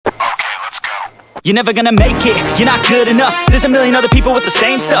You're never gonna make it, you're not good enough. There's a million other people with the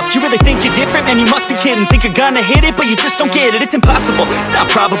same stuff. You really think you're different? Man, you must be kidding. Think you're gonna hit it, but you just don't get it. It's impossible, it's not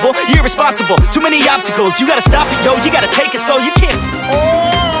probable, you're irresponsible. Too many obstacles, you gotta stop it, yo. You gotta take it slow, you can't.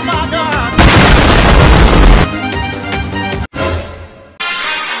 Oh my God.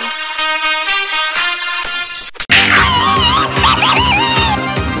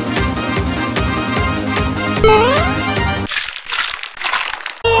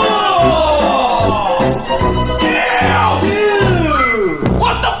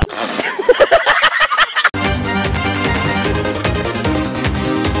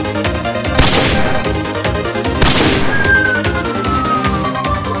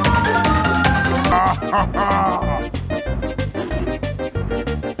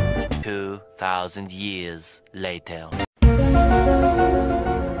 Years later.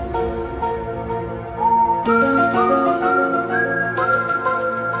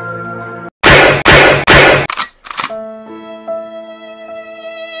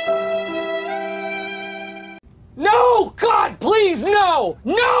 No! God, please, no!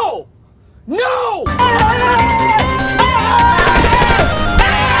 No! No!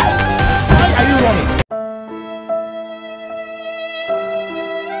 Why are you running?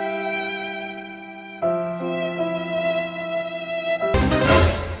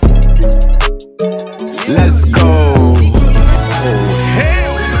 Let's go. Oh,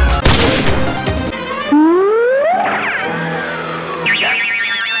 hell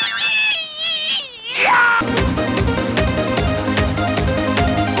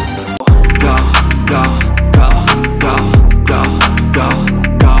Go, go, go, go, go, go, go,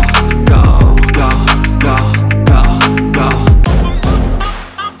 go, go, go, go, go.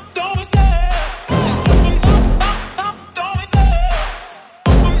 Don't be scared. Don't be scared.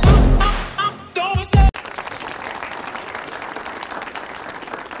 Don't be scared.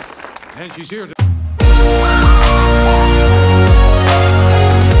 And she's here to...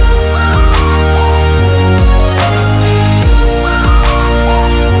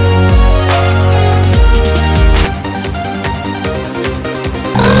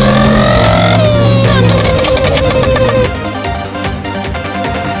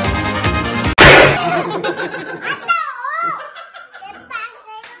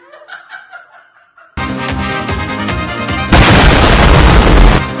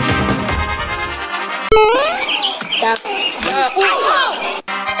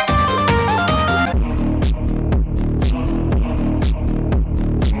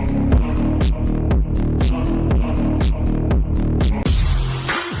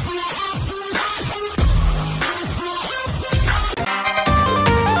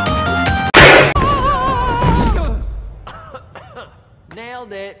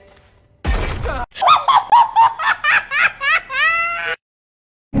 Nailed it.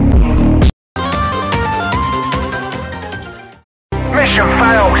 Mission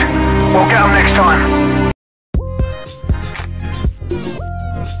failed. We'll get them next time.